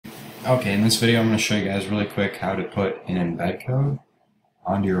Okay, in this video I'm going to show you guys really quick how to put an embed code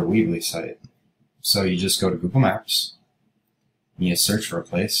onto your Weebly site. So you just go to Google Maps, and you search for a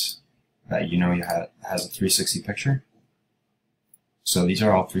place that you know has a 360 picture. So these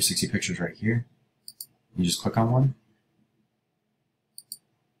are all 360 pictures right here. You just click on one.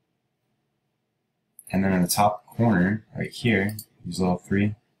 And then in the top corner, right here, these little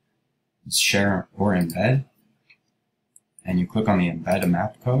three, is share or embed. And you click on the embed a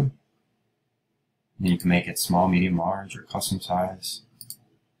map code. And you can make it small, medium, large, or custom size. If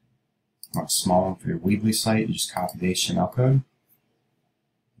you want a small one for your Weebly site, you just copy the HTML code.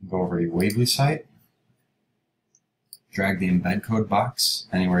 Go over your Weebly site. Drag the embed code box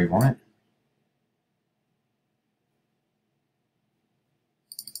anywhere you want it.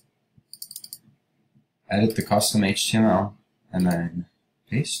 Edit the custom HTML and then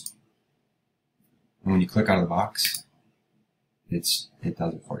paste. And when you click out of the box, it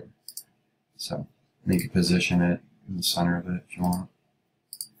does it for you. So you can position it in the center of it if you want.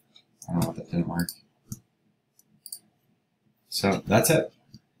 I don't know if that didn't work. So that's it.